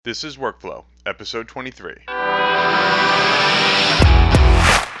This is Workflow, episode 23.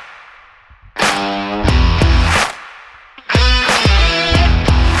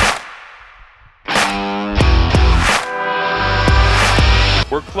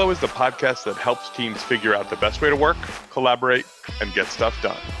 Workflow is the podcast that helps teams figure out the best way to work, collaborate, and get stuff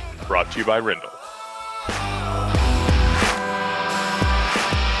done. Brought to you by Rindle.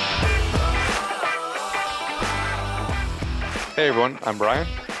 Hey everyone, I'm Brian.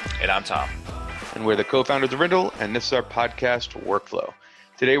 And I'm Tom. And we're the co-founders of Rindle, and this is our podcast, Workflow.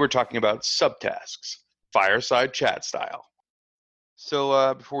 Today we're talking about subtasks, fireside chat style.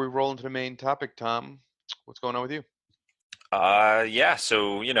 So before we roll into the main topic, Tom, what's going on with you?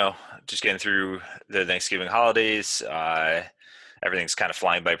 So, just getting through the Thanksgiving holidays. Everything's kind of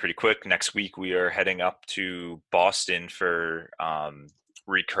flying by pretty quick. Next week we are heading up to Boston for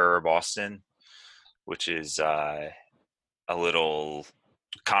Recur Boston, which is a little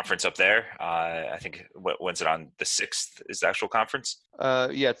conference up there. I think when's it on? The 6th is the actual conference. I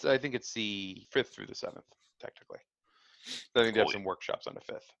think it's the 5th through the 7th, technically. I think they have some workshops on the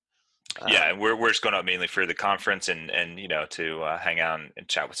 5th. Yeah, and we're just going up mainly for the conference and to hang out and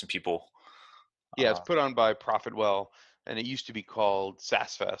chat with some people. Yeah, it's put on by Profitwell, and it used to be called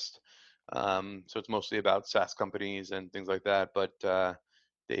SaaS Fest. So it's mostly about SaaS companies and things like that, but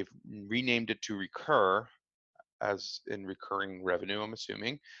they've renamed it to Recur, as in recurring revenue, I'm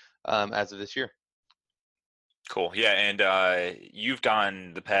assuming, as of this year. Cool. Yeah, and you've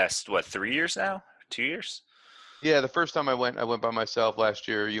gone the past, 3 years now? 2 years? Yeah, the first time I went by myself. Last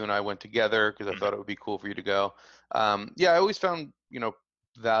year, you and I went together because I thought it would be cool for you to go. I always found,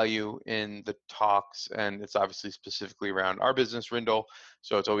 value in the talks, and it's obviously specifically around our business, Rindle.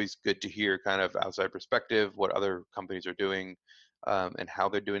 So it's always good to hear kind of outside perspective, what other companies are doing, and how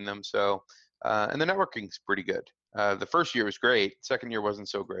they're doing them. So, and the networking's pretty good. The first year was great. Second year wasn't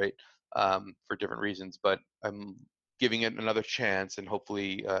so great for different reasons, but I'm giving it another chance, and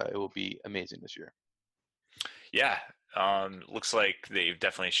hopefully it will be amazing this year. Yeah, looks like they've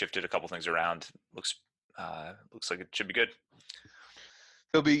definitely shifted a couple things around. Looks like it should be good.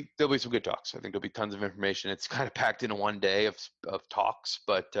 There'll be some good talks. I think there'll be tons of information. It's kind of packed into one day of talks,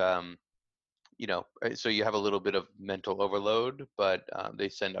 but so you have a little bit of mental overload, but they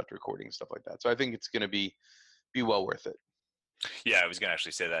send out the recording and stuff like that. So I think it's going to be well worth it. Yeah, I was going to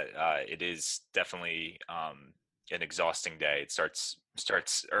actually say that it is definitely an exhausting day. It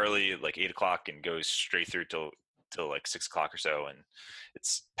starts early, like 8:00, and goes straight through till like 6:00 or so, and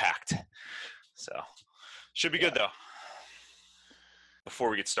it's packed. So should be good though.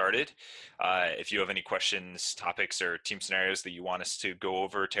 Before we get started, if you have any questions, topics, or team scenarios that you want us to go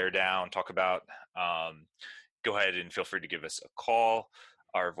over, tear down, talk about, go ahead and feel free to give us a call.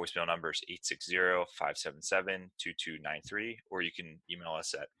 Our voicemail number is 860-577-2293, or you can email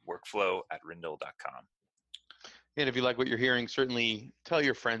us at workflow@rindle.com. And if you like what you're hearing, certainly tell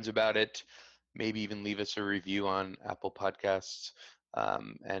your friends about it. Maybe even leave us a review on Apple Podcasts.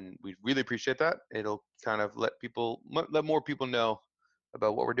 And we'd really appreciate that. It'll kind of let more people know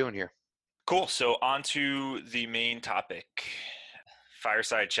about what we're doing here. Cool. So on to the main topic,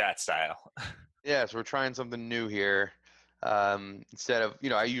 fireside chat style. Yeah, so we're trying something new here. Instead of,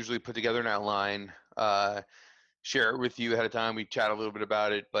 I usually put together an outline, share it with you ahead of time. We chat a little bit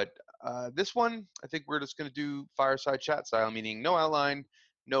about it, but this one, I think we're just going to do fireside chat style, meaning no outline,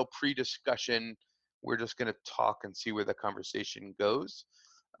 no pre-discussion. We're just going to talk and see where the conversation goes.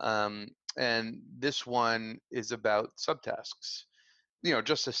 And this one is about subtasks.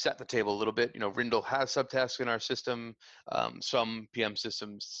 Just to set the table a little bit, Rindle has subtasks in our system. Some PM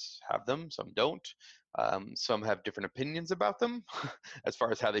systems have them, some don't. Some have different opinions about them as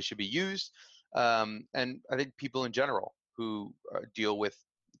far as how they should be used. And I think people in general who deal with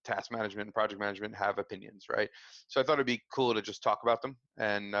task management and project management have opinions, right? So I thought it'd be cool to just talk about them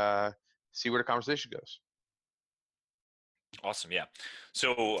and see where the conversation goes. Awesome. Yeah.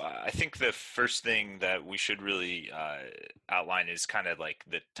 So I think the first thing that we should really outline is kind of like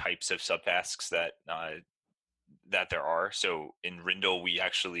the types of subtasks that there are. So in Rindle, we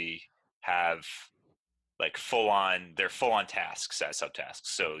actually have like they're full on tasks as subtasks.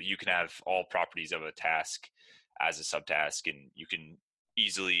 So you can have all properties of a task as a subtask, and you can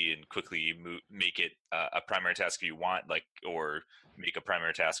easily and quickly make it a primary task if you want, or make a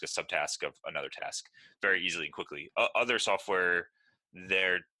primary task a subtask of another task very easily and quickly. Other software,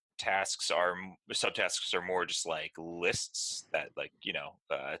 their subtasks are more just like lists that,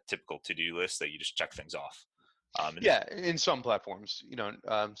 typical to-do list that you just check things off. In some platforms,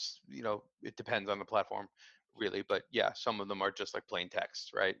 it depends on the platform really, but yeah, some of them are just like plain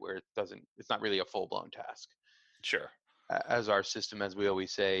text, right? Where it's not really a full-blown task. Sure. as our system, as we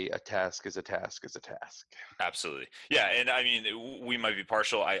always say, a task is a task is a task. Absolutely. Yeah. And I mean, we might be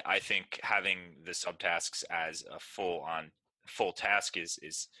partial. I think having the subtasks as a full task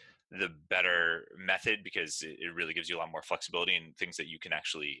is the better method because it really gives you a lot more flexibility and things that you can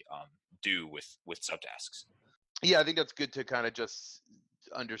actually do with subtasks. Yeah, I think that's good to kind of just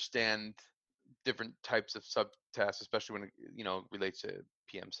understand different types of subtasks, especially when it, relates to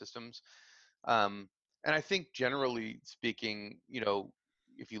PM systems. Um, and I think generally speaking,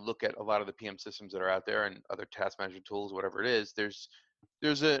 if you look at a lot of the PM systems that are out there and other task management tools, whatever it is,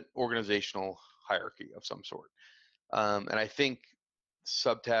 there's an organizational hierarchy of some sort. And I think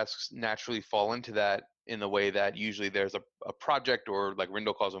subtasks naturally fall into that in the way that usually there's a project, or like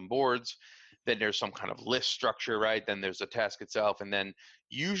Rindle calls them boards, then there's some kind of list structure, right? Then there's a task itself, and then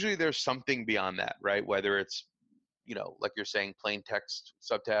usually there's something beyond that, right? Whether it's, like you're saying, plain text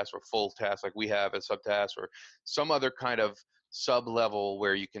subtask, or full task like we have as subtask, or some other kind of sub level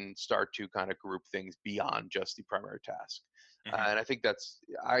where you can start to kind of group things beyond just the primary task. Hmm. And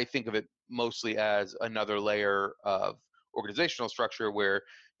I think of it mostly as another layer of organizational structure where,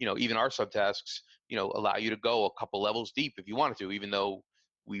 even our subtasks, allow you to go a couple levels deep if you wanted to, even though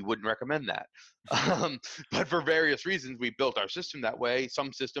we wouldn't recommend that. um, but for various reasons, we built our system that way.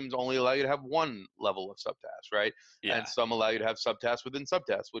 Some systems only allow you to have one level of subtasks, right? And Yeah. some allow you to have subtasks within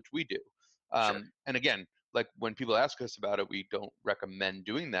subtasks, which we do. Sure. And again, like when people ask us about it, we don't recommend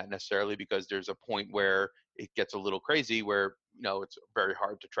doing that necessarily, because there's a point where it gets a little crazy, where it's very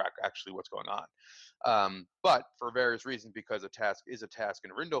hard to track actually what's going on. But for various reasons, because a task is a task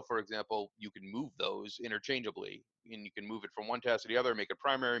in Rindle, for example, you can move those interchangeably, and you can move it from one task to the other, make it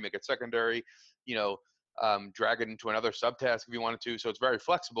primary, make it secondary, you know, drag it into another subtask if you wanted to. So it's very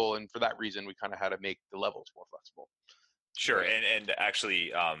flexible, and for that reason, we kind of had to make the levels more flexible. Sure, But and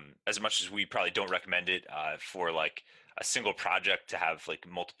actually, as much as we probably don't recommend it for like a single project to have like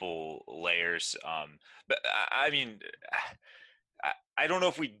multiple layers, but I mean, I don't know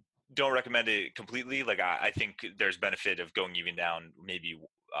if we don't recommend it completely. Like, I think there's benefit of going even down maybe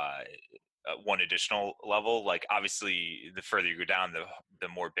one additional level. Like, obviously, the further you go down, the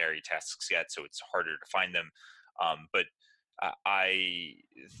more buried tasks get, so it's harder to find them. But I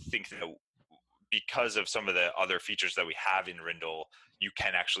think that because of some of the other features that we have in Rindle, you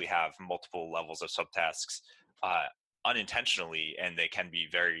can actually have multiple levels of subtasks unintentionally, and they can be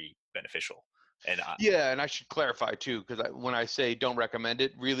very beneficial. And yeah, and I should clarify too, because when I say don't recommend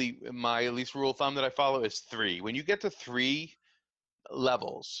it, really my at least rule of thumb that I follow is three. When you get to three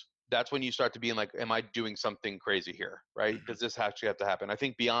levels, that's when you start to be in like, am I doing something crazy here, right? Mhm. Does this actually have to happen? I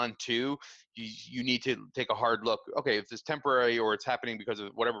think beyond two, you need to take a hard look. Okay, if it's temporary or it's happening because of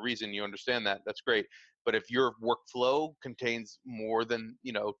whatever reason, you understand that, that's great. But if your workflow contains more than,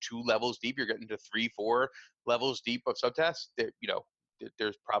 two levels deep, you're getting to three, four levels deep of subtasks, that,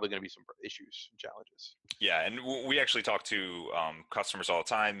 there's probably going to be some issues and challenges. Yeah, and we actually talk to customers all the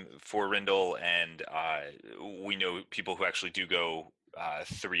time for Rindle, and we know people who actually do go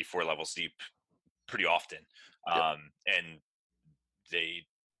 3, 4 levels deep pretty often, Yep. and they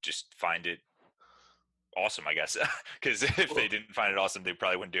just find it awesome, I guess, because if they Well, didn't find it awesome, they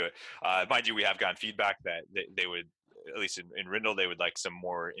probably wouldn't do it. Mind you, we have gotten feedback that they would, at least in Rindle, they would like some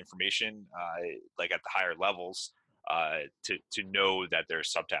more information, like at the higher levels, to know that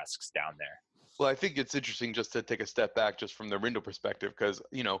there's subtasks down there. Well, I think it's interesting just to take a step back just from the Rindle perspective, because,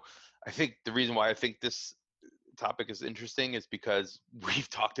 I think the reason why I think this topic is interesting is because we've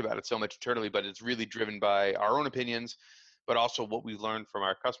talked about it so much internally, but it's really driven by our own opinions, but also what we've learned from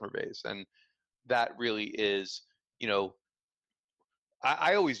our customer base. And that really is, you know,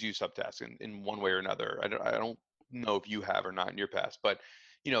 I always use subtasks in one way or another. I don't know if you have or not in your past, but,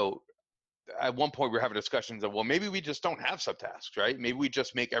 you know, at one point we were having discussions of, well, maybe we just don't have subtasks, right? Maybe we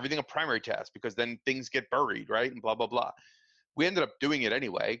just make everything a primary task, because then things get buried, right? And blah, blah, blah. We ended up doing it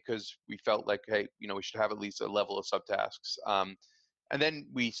anyway because we felt like, hey, we should have at least a level of subtasks. And then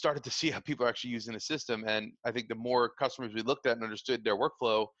we started to see how people are actually using the system. And I think the more customers we looked at and understood their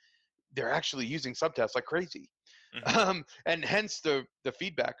workflow, they're actually using subtasks like crazy. Hmm. And hence the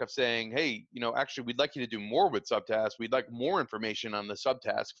feedback of saying, hey, actually, we'd like you to do more with subtasks. We'd like more information on the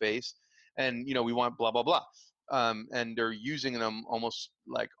subtask face, and we want blah blah blah. And they're using them almost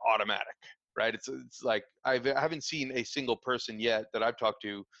like automatic, right? It's like I haven't seen a single person yet that I've talked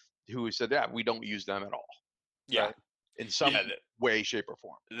to who said, yeah, we don't use them at all, Yeah, right? In some yeah, way, shape, or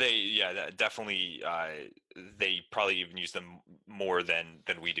form. definitely. They probably even use them more than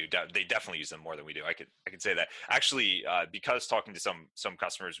we do. They definitely use them more than we do. I could say that actually, because talking to some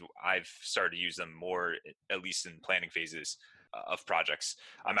customers, I've started to use them more, at least in planning phases of projects.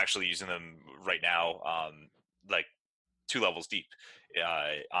 I'm actually using them right now, like two levels deep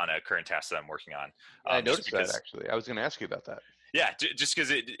on a current task that I'm working on, Yeah, I just noticed that because actually. I was going to ask you about that. yeah, just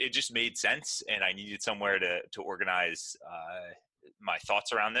because it just made sense, and I needed somewhere to organize my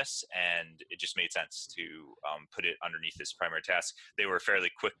thoughts around this, and it just made sense to put it underneath this primary task. They were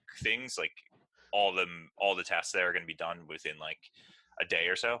fairly quick things, like all the tasks there are going to be done within like a day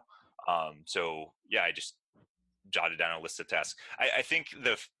or so. So yeah, I just jotted down a list of tasks. I think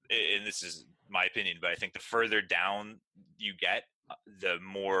and this is my opinion, but I think the further down you get, the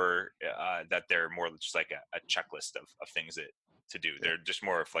more that they're more just like a checklist of things that to do. Yeah. They're just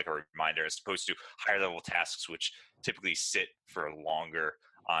more of like a reminder as opposed to higher level tasks, which typically sit for longer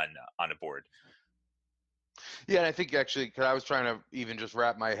on on a board. Yeah, and I think actually, because I was trying to even just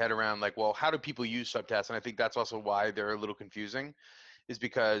wrap my head around like, well, how do people use subtasks? And I think that's also why they're a little confusing, is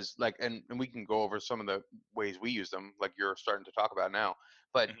because like, and we can go over some of the ways we use them, like you're starting to talk about now.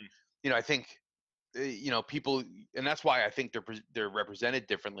 But Hmm. I think people, and that's why I think they're represented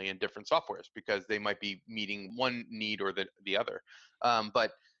differently in different softwares because they might be meeting one need or the other.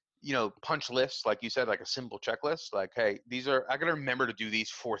 But punch lists, like you said, like a simple checklist, like, hey, these are, I got to remember to do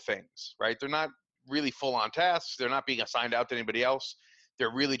these four things, right? They're not really full on tasks. They're not being assigned out to anybody else.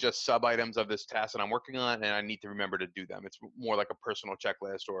 They're really just sub items of this task that I'm working on, and I need to remember to do them. It's more like a personal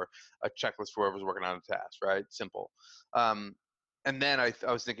checklist or a checklist for whoever's working on a task, right? Simple. Um, and then I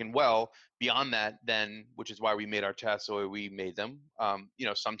was thinking, well, beyond that, then, which is why we made our tasks the way we made them.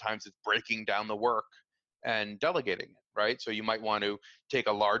 Sometimes it's breaking down the work and delegating it, right? So you might want to take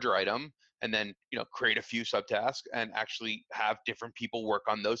a larger item and then create a few subtasks and actually have different people work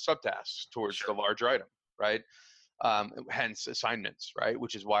on those subtasks towards the Sure. larger item, right? Hence assignments, right?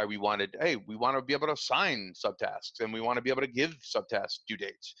 Which is why we wanted, hey, we want to be able to assign subtasks and we want to be able to give subtasks due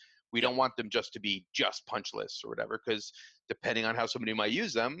dates. We Yep. don't want them just to be just punch lists or whatever, because depending on how somebody might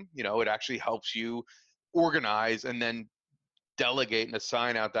use them, it actually helps you organize and then delegate and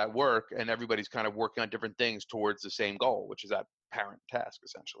assign out that work, and everybody's kind of working on different things towards the same goal, which is that parent task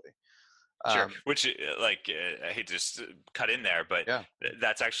essentially. Sure. Um, Which, I hate to just cut in there, but yeah,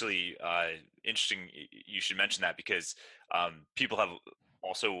 that's actually interesting. You should mention that because people have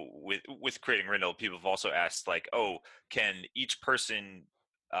also with creating Rindle, people have also asked like, oh, can each person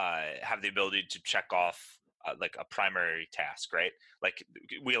have the ability to check off like a primary task, right? Like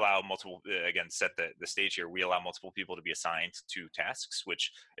we allow multiple, again, set the stage here. We allow multiple people to be assigned to tasks,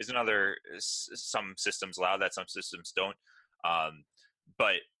 which is another. Some systems allow that, some systems don't. Um,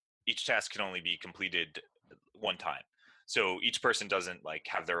 but each task can only be completed one time, so each person doesn't like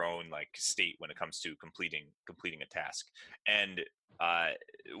have their own like state when it comes to completing a task. And uh,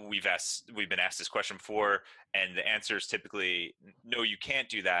 we've been asked this question before, and the answer is typically no, you can't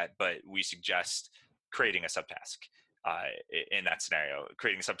do that, but we suggest creating a subtask in that scenario,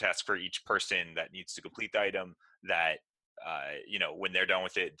 creating a subtask for each person that needs to complete the item, that when they're done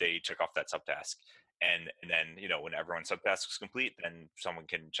with it, they check off that subtask. And then when everyone's subtask is complete, then someone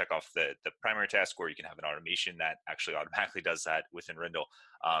can check off the primary task, or you can have an automation that actually automatically does that within Rindle.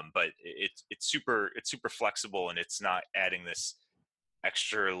 But it's super flexible, and it's not adding this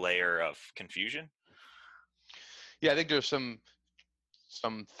extra layer of confusion. yeah, I think there's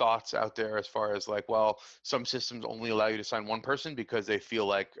some thoughts out there as far as like, well, some systems only allow you to assign one person because they feel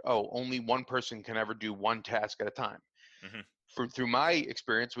like, oh, only one person can ever do one task at a time. Hmm. Through my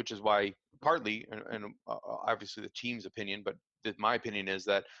experience, which is why partly, and obviously the team's opinion, but my opinion is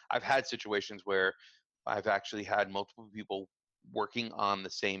that I've had situations where I've actually had multiple people working on the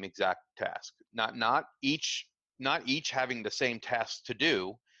same exact task, not each having the same task to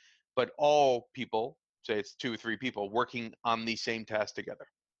do, but all people, say it's two or three people, working on the same task together,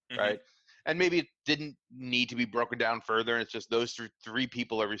 Hmm. right? And maybe it didn't need to be broken down further. And it's just those three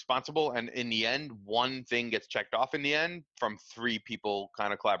people are responsible. And in the end, one thing gets checked off in the end from three people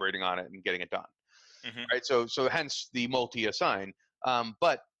kind of collaborating on it and getting it done, Hmm. right? So hence the multi-assign.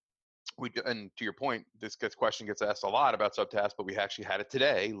 But and to your point, this question gets asked a lot about subtasks, but we actually had it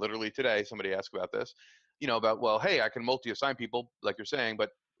today, literally today. Somebody asked about this, about, well, hey, I can multi-assign people, like you're saying,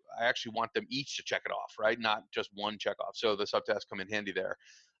 but I actually want them each to check it off, right? Not just one check off. So the subtasks come in handy there.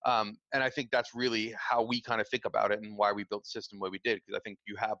 And I think that's really how we kind of think about it and why we built the system the way we did, because I think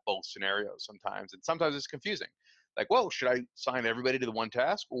you have both scenarios sometimes, and sometimes it's confusing. Like, well, should I assign everybody to the one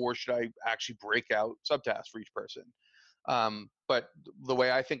task, or should I actually break out subtasks for each person? But the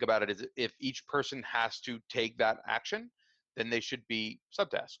way I think about it is, if each person has to take that action, then they should be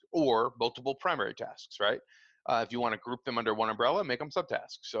subtasks or multiple primary tasks, right? If you want to group them under one umbrella, make them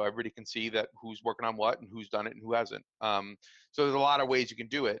subtasks so everybody can see that who's working on what and who's done it and who hasn't. So there's a lot of ways you can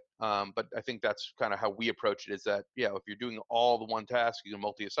do it, but I think that's kind of how we approach it. Is that, yeah, if you're doing all the one task, you can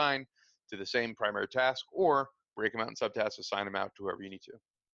multi-assign to the same primary task, or break them out in subtasks, assign them out to whoever you need to.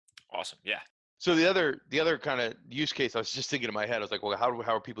 Awesome. Yeah. So the other kind of use case I was just thinking in my head, I was like, well, how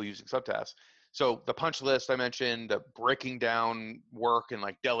are people using subtasks? So the punch list I mentioned, breaking down work and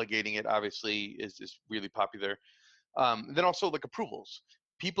like delegating it, obviously is really popular. Then also like approvals.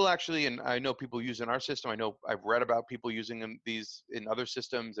 People actually, and I know people use in our system. I know I've read about people using these in other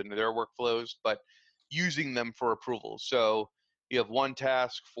systems and their workflows, but using them for approvals. So you have one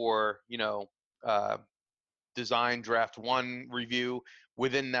task for uh, design draft one review.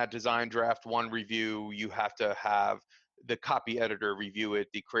 Within that design draft one review, you have to have the copy editor review it,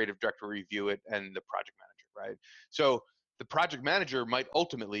 the creative director review it, and the project manager, right? So the project manager might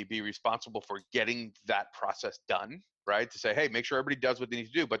ultimately be responsible for getting that process done, right? To say, hey, make sure everybody does what they need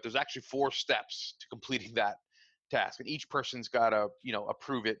to do. But there's actually 4 steps to completing that task, and each person's got to,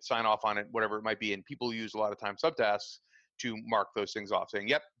 approve it, sign off on it, whatever it might be. And people use a lot of time subtasks to mark those things off, saying,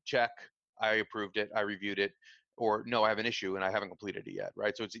 yep, check, I approved it, I reviewed it, or no, I have an issue and I haven't completed it yet,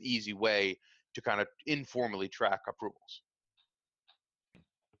 right? So it's an easy way to kind of informally track approvals.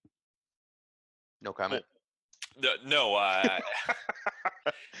 No Cool. comment. No,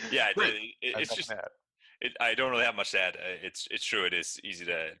 yeah, Great. I have it's nothing just to add. I don't really have much to add. It's true. It is easy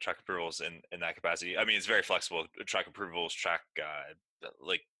to track approvals in that capacity. I mean, it's very flexible. Track approvals, track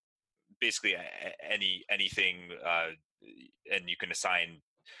like basically anything, and you can assign.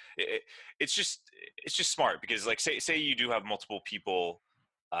 It, it's just smart because like say you do have multiple people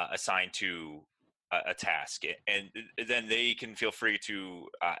assigned to a task, and then they can feel free to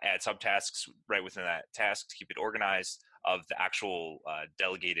add subtasks right within that task to keep it organized of the actual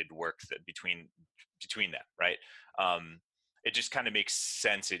delegated work that between them, right? It just kind of makes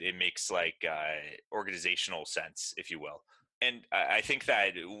sense. It makes like organizational sense, if you will. And I think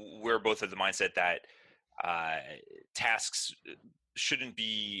that we're both of the mindset that uh, tasks shouldn't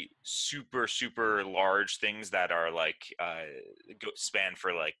be super large things that are like span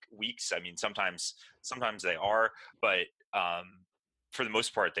for like weeks. I mean, sometimes they are, but for the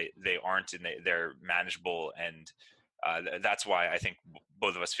most part they aren't, and they're manageable. And that's why I think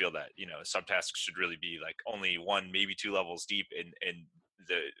both of us feel that subtasks should really be like only 1, maybe 2 levels deep, and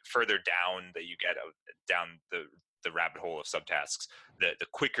the further down that you get down the rabbit hole of subtasks, the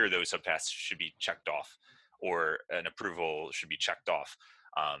quicker those subtasks should be checked off, or an approval should be checked off,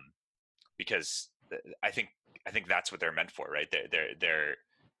 because I think that's what they're meant for, right?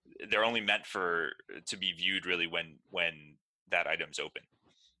 They're only meant for to be viewed really when that item's open.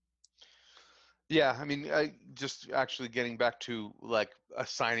 Yeah, I mean, I just actually getting back to like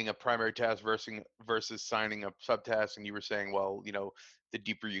assigning a primary task versus signing a subtask, and you were saying, well, the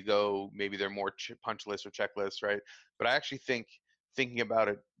deeper you go, maybe they're more punch lists or checklists, right? But I actually think thinking about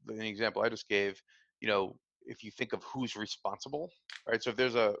it, an example I just gave, if you think of who's responsible, right? So if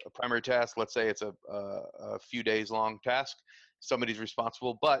there's a primary task, let's say it's a few days long task, somebody's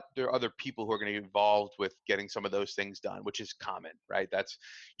responsible, but there are other people who are going to get involved with getting some of those things done, which is common, right? That's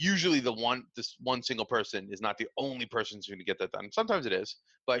usually this one single person is not the only person who's going to get that done. Sometimes it is,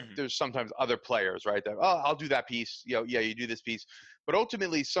 but Mm-hmm. there's sometimes other players, right? That, oh, I'll do that piece. Yeah, you do this piece. But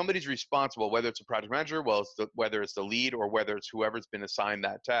ultimately, somebody's responsible, whether it's a project manager, whether it's the lead, or whether it's whoever's been assigned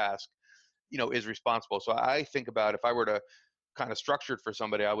that task, is responsible. So I think about, if I were to kind of structured for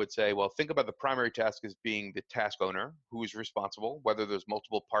somebody, I would say, well, think about the primary task as being the task owner who is responsible, whether there's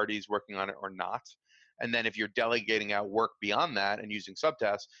multiple parties working on it or not. And then if you're delegating out work beyond that and using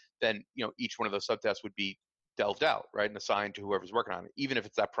subtasks, then each one of those subtasks would be delved out, right, and assigned to whoever's working on it. Even if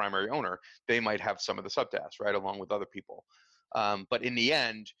it's that primary owner, they might have some of the subtasks, right, along with other people. But in the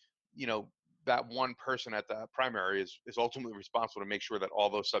end, that one person at the primary is ultimately responsible to make sure that all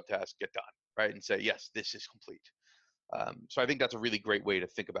those subtasks get done, right, and say, yes, this is complete. So I think that's a really great way to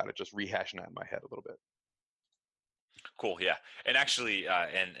think about it, just rehashing that in my head a little bit. Cool, yeah, and actually,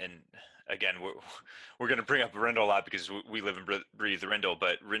 and again, we're going to bring up Rindle a lot because we live and breathe Rindle,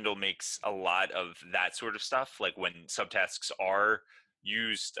 but Rindle makes a lot of that sort of stuff. Like when subtasks are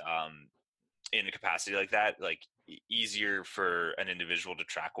used in a capacity like that, like easier for an individual to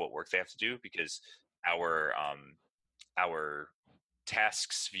track what work they have to do, because our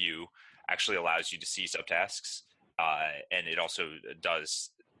tasks view actually allows you to see subtasks, and it also does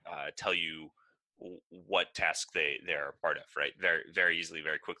tell you what task they're a part of, right? Very easily,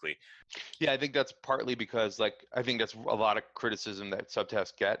 very quickly. Yeah, I think that's partly because, like, I think that's a lot of criticism that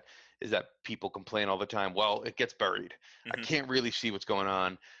subtasks get, is that people complain all the time. Well, it gets buried. I Hmm. can't really see what's going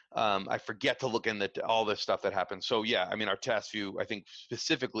on. I forget to look in all this stuff that happens. So yeah, I mean, our task view, I think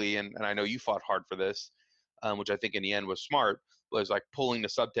specifically, and I know you fought hard for this, which I think in the end was smart, was like pulling the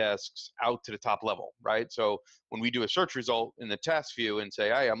subtasks out to the top level, right? So when we do a search result in the task view and say,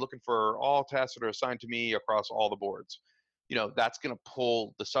 hey, I'm looking for all tasks that are assigned to me across all the boards, that's going to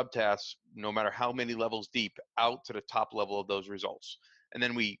pull the subtasks, no matter how many levels deep, out to the top level of those results. And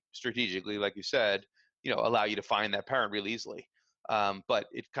then we strategically, like you said, allow you to find that parent really easily. But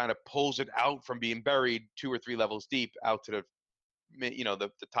it kind of pulls it out from being buried 2 or 3 levels deep out to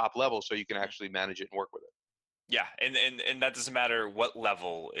the top level, so you can Mhm. actually manage it and work with it. Yeah, and that doesn't matter what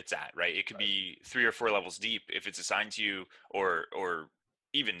level it's at, right? It could Right. be 3 or 4 levels deep if it's assigned to you, or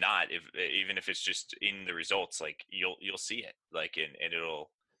even not, if even if it's just in the results, like you'll see it, like and it'll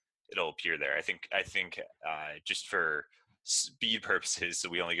appear there. I think just for speed purposes, so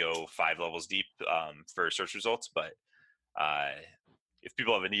we only go 5 levels deep for search results, but uh, if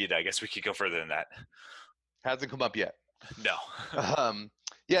people have a need, I guess we could go further than that. Hasn't come up yet. No. Um,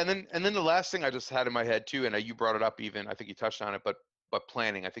 yeah, and then the last thing I just had in my head too, and you brought it up even. I think you touched on it, but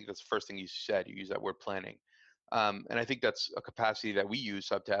planning. I think that's the first thing you said. You use that word planning, and I think that's a capacity that we use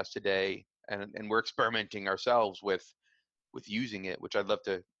Subtask today, and we're experimenting ourselves with using it, which I'd love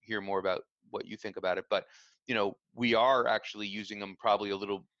to hear more about what you think about it. But we are actually using them probably a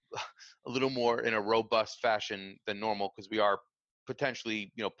little a little more in a robust fashion than normal, because we are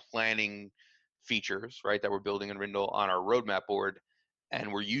potentially planning features, right, that we're building in Rindle on our roadmap board,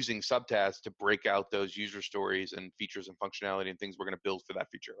 and we're using Subtasks to break out those user stories and features and functionality and things we're going to build for that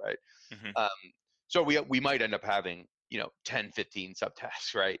feature, right? Hmm. um, so we might end up having 10, 15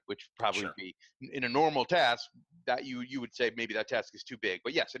 subtasks, right, which probably Sure. be in a normal task that you would say maybe that task is too big,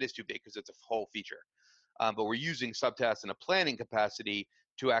 but yes, it is too big because it's a whole feature. But we're using subtasks in a planning capacity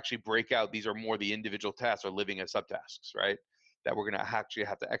to actually break out. These are more the individual tasks are living as subtasks, right? That we're going to actually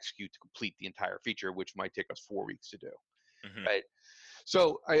have to execute to complete the entire feature, which might take us 4 weeks to do, Hmm. right?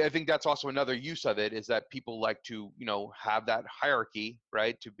 So I think that's also another use of it, is that people like to, have that hierarchy,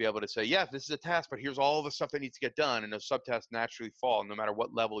 right? To be able to say, yeah, this is a task, but here's all the stuff that needs to get done. And those subtasks naturally fall, no matter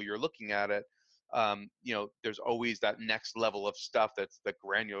what level you're looking at it. There's always that next level of stuff that's the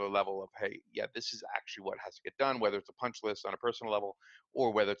granular level of, hey, yeah, this is actually what has to get done, whether it's a punch list on a personal level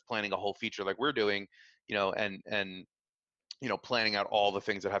or whether it's planning a whole feature like we're doing, and planning out all the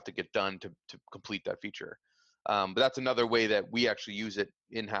things that have to get done to complete that feature. But that's another way that we actually use it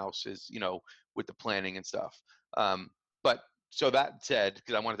in house, is with the planning and stuff. But so that said,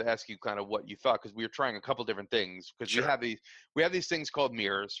 because I wanted to ask you kind of what you thought, because we were trying a couple different things, because we Sure. have these things called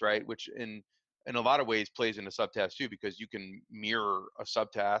mirrors, right? Which in a lot of ways plays into subtask too, because you can mirror a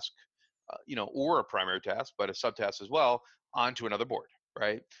subtask, or a primary task, but a subtask as well, onto another board,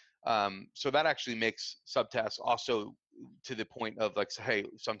 right? So that actually makes subtasks also, to the point of like, hey,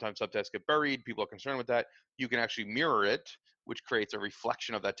 sometimes subtasks get buried. People are concerned with that. You can actually mirror it, which creates a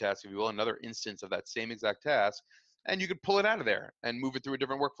reflection of that task, if you will, another instance of that same exact task, and you could pull it out of there and move it through a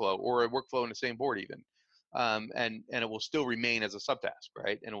different workflow, or a workflow in the same board even. And it will still remain as a subtask,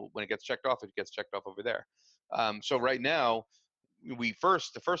 right? And when it gets checked off, it gets checked off over there. So right now, the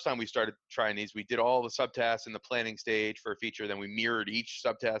first time we started trying these, we did all the subtasks in the planning stage for a feature. Then we mirrored each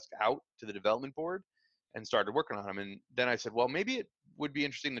subtask out to the development board and started working on them. And then I said, well, maybe it would be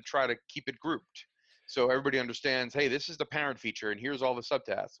interesting to try to keep it grouped, so everybody understands, hey, this is the parent feature and here's all the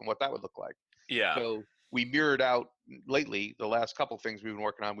subtasks and what that would look like. Yeah. So we mirrored out lately, the last couple things we've been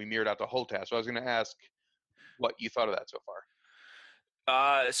working on, we mirrored out the whole task. So I was going to ask what you thought of that so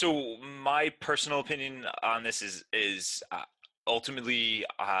far. So my personal opinion on this is ultimately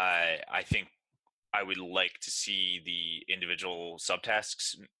I think I would like to see the individual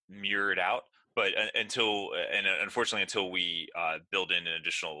subtasks mirrored out, but unfortunately until we build in an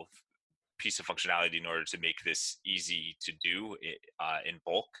additional piece of functionality in order to make this easy to do in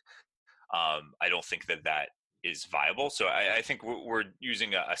bulk, I don't think that is viable. So I think we're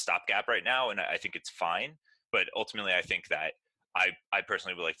using a stopgap right now, and I think it's fine. But ultimately, I think that I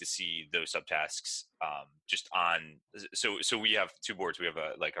personally would like to see those subtasks just on. So we have two boards. We have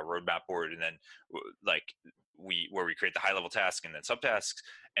a roadmap board, and then like where we create the high level task and then subtasks,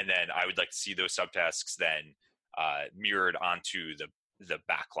 and then I would like to see those subtasks then mirrored onto the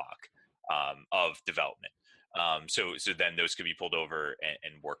backlog of development. So then those could be pulled over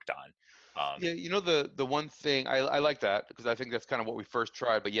and worked on. Yeah, Um, the one thing I like that, because I think that's kind of what we first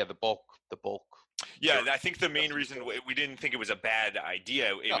tried. But yeah, the bulk yeah, mirror. I think the main That's reason we didn't think it was a bad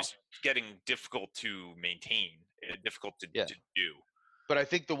idea, it no, was getting difficult to maintain, difficult yeah. to do. But I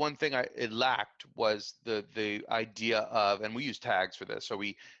think the one thing it lacked was the idea of, and we use tags for this. So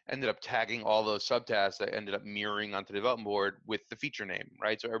we ended up tagging all those subtasks that ended up mirroring onto the development board with the feature name,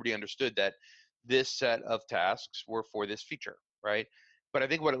 right? So everybody understood that this set of tasks were for this feature, right? But I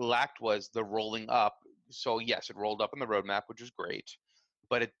think what it lacked was the rolling up. so yes, it rolled up on the roadmap, which is great,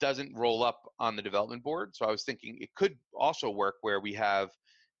 but it doesn't roll up on the development board. So I was thinking it could also work where we have,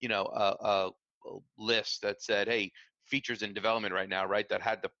 a list that said, hey, features in development right now, right? That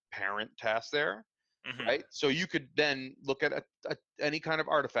had the parent task there, Hmm. right? So you could then look at any kind of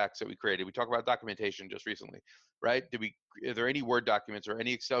artifacts that we created. We talked about documentation just recently, right? Are there any Word documents or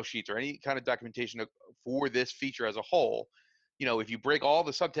any Excel sheets or any kind of documentation for this feature as a whole? If you break all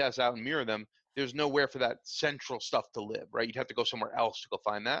the subtasks out and mirror them, there's nowhere for that central stuff to live, right? You'd have to go somewhere else to go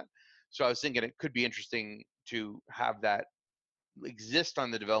find that. So I was thinking it could be interesting to have that exist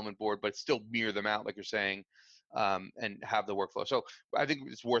on the development board, but still mirror them out, like you're saying, and have the workflow. So I think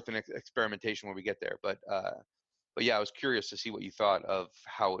it's worth an experimentation when we get there. But yeah, I was curious to see what you thought of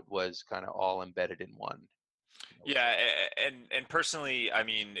how it was kind of all embedded in one. Yeah, and personally, I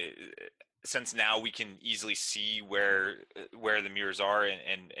mean, since now we can easily see where the mirrors are,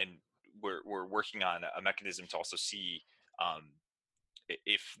 and we're working on a mechanism to also see um,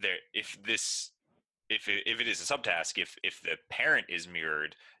 if this if it is a subtask, if the parent is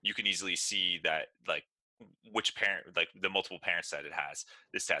mirrored, you can easily see that, like, which parent, like the multiple parents that it has,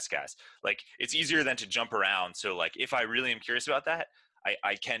 this task has. Like, it's easier than to jump around. So like if I really am curious about that,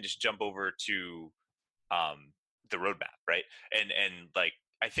 I can just jump over to um, the roadmap, right? And like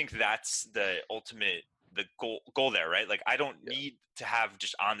I think that's the ultimate, the goal there, right? Like I don't Yeah. need to have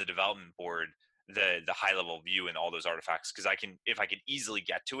just on the development board the high level view and all those artifacts, because I can, if I can easily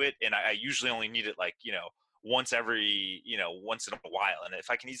get to it, and I usually only need it like once in a while, and if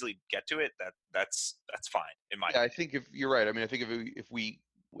I can easily get to it, that's fine in my Yeah, I opinion. think if you're right. I mean, I think if we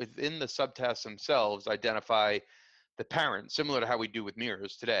within the subtasks themselves identify the parent, similar to how we do with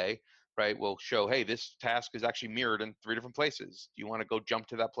mirrors today, right? We'll show, hey, this task is actually mirrored in 3 different places. Do you want to go jump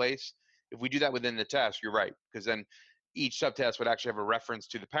to that place? If we do that within the task, you're right, because then each subtask would actually have a reference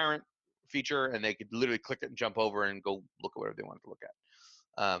to the parent feature, and they could literally click it and jump over and go look at whatever they wanted to look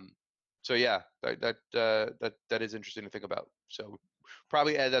at. So yeah, that is interesting to think about. So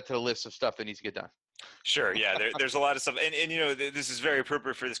probably add that to the list of stuff that needs to get done. Sure. Yeah. There's a lot of stuff, and this is very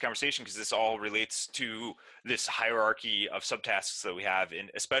appropriate for this conversation because this all relates to this hierarchy of subtasks that we have, and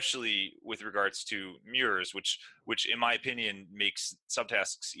especially with regards to mirrors, which in my opinion makes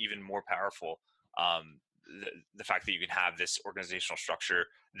subtasks even more powerful. The fact that you can have this organizational structure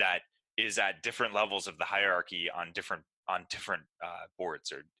that is at different levels of the hierarchy on different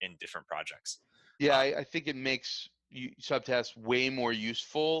boards or in different projects. Yeah, I think it makes subtasks way more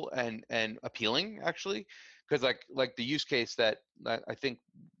useful and appealing actually, because like the use case that I think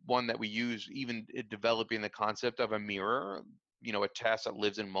one that we use even in developing the concept of a mirror, a task that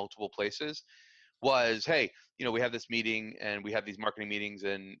lives in multiple places, was, hey, we have this meeting and we have these marketing meetings,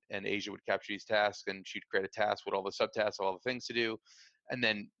 and Asia would capture these tasks and she'd create a task with all the subtasks, all the things to do, and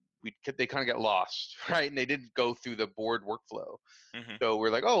then they kind of get lost, right? And they didn't go through the board workflow. Hmm. So we're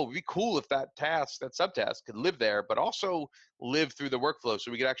like, oh, it'd be cool if that subtask could live there, but also live through the workflow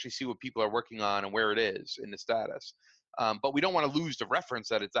so we could actually see what people are working on and where it is in the status. But we don't want to lose the reference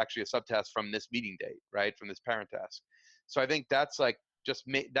that it's actually a subtask from this meeting date, right? From this parent task. So I think that's like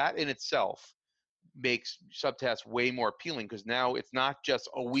that in itself makes subtasks way more appealing, because now it's not just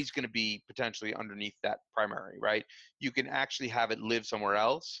always going to be potentially underneath that primary, right? You can actually have it live somewhere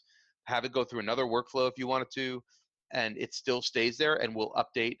else, have it go through another workflow if you wanted to, and it still stays there and will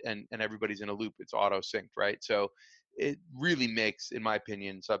update, and everybody's in a loop. It's auto synced, right? So it really makes, in my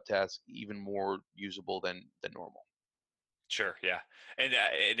opinion, subtasks even more usable than normal. Sure, yeah, and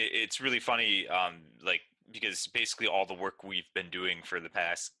it's really funny, like because basically all the work we've been doing for the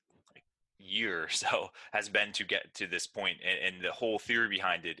past like year or so has been to get to this point, and the whole theory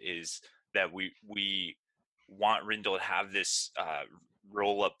behind it is that we want Rindle to have this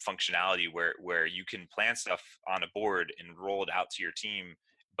roll up functionality where you can plan stuff on a board and roll it out to your team,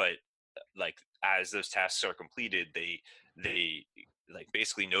 but like as those tasks are completed, they like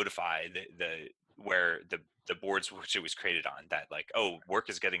basically notify the where the boards which it was created on, that like, oh, work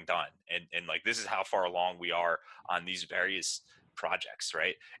is getting done, and like this is how far along we are on these various projects,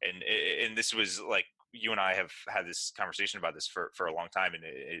 right? And this was like, you and I have had this conversation about this for a long time, and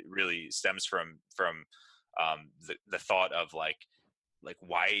it really stems from the thought of like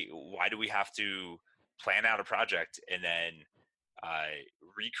why do we have to plan out a project and then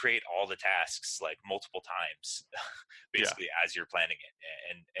recreate all the tasks like multiple times Yeah. basically as you're planning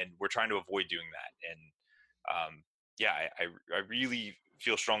it, and we're trying to avoid doing that. And yeah, I really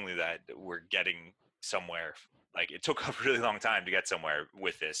feel strongly that we're getting somewhere. Like it took a really long time to get somewhere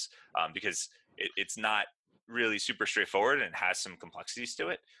with this, because it's not really super straightforward and has some complexities to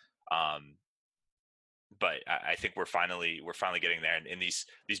it. um, but I think we're finally getting there, and these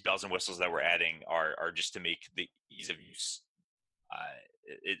bells and whistles that we're adding are just to make the ease of use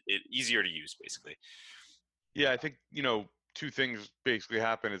it easier to use, basically. Yeah, I think, two things basically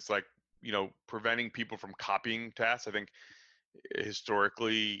happen. It's like, preventing people from copying tasks. I think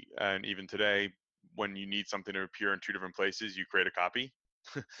historically and even today, when you need something to appear in two different places, you create a copy,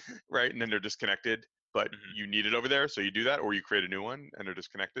 right? And then they're disconnected, but Hmm. you need it over there. So you do that, or you create a new one and they're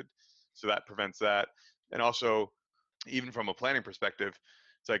disconnected. So that prevents that. And also, even from a planning perspective,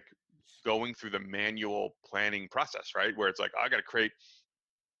 it's like going through the manual planning process, right? Where it's like, I got to create,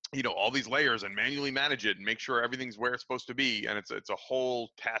 all these layers and manually manage it and make sure everything's where it's supposed to be. And it's a whole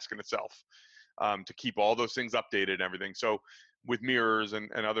task in itself, to keep all those things updated and everything. So with mirrors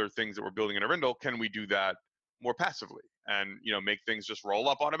and other things that we're building in Arindel, can we do that more passively and make things just roll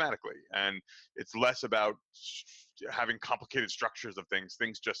up automatically? And it's less about having complicated structures of things.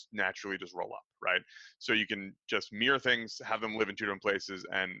 Things just naturally just roll up, right? So you can just mirror things, have them live in two different places,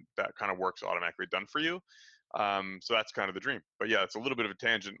 and that kind of work's automatically done for you. So that's kind of the dream. But yeah, it's a little bit of a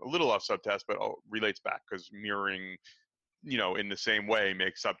tangent, a little off subtask, but relates back because mirroring, in the same way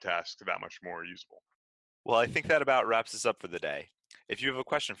makes subtasks that much more usable. Well, I think that about wraps us up for the day. If you have a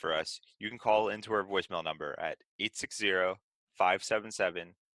question for us, you can call into our voicemail number at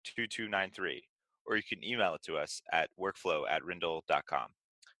 860-577-2293, or you can email it to us at workflow@rindle.com.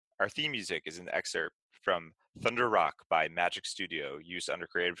 Our theme music is an excerpt from Thunder Rock by Magic Studio, used under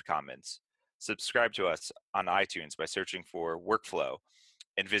Creative Commons. Subscribe to us on iTunes by searching for Workflow,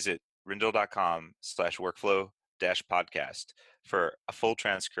 and visit rindle.com/workflow-podcast for a full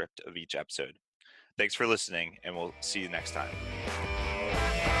transcript of each episode. Thanks for listening, and we'll see you next time.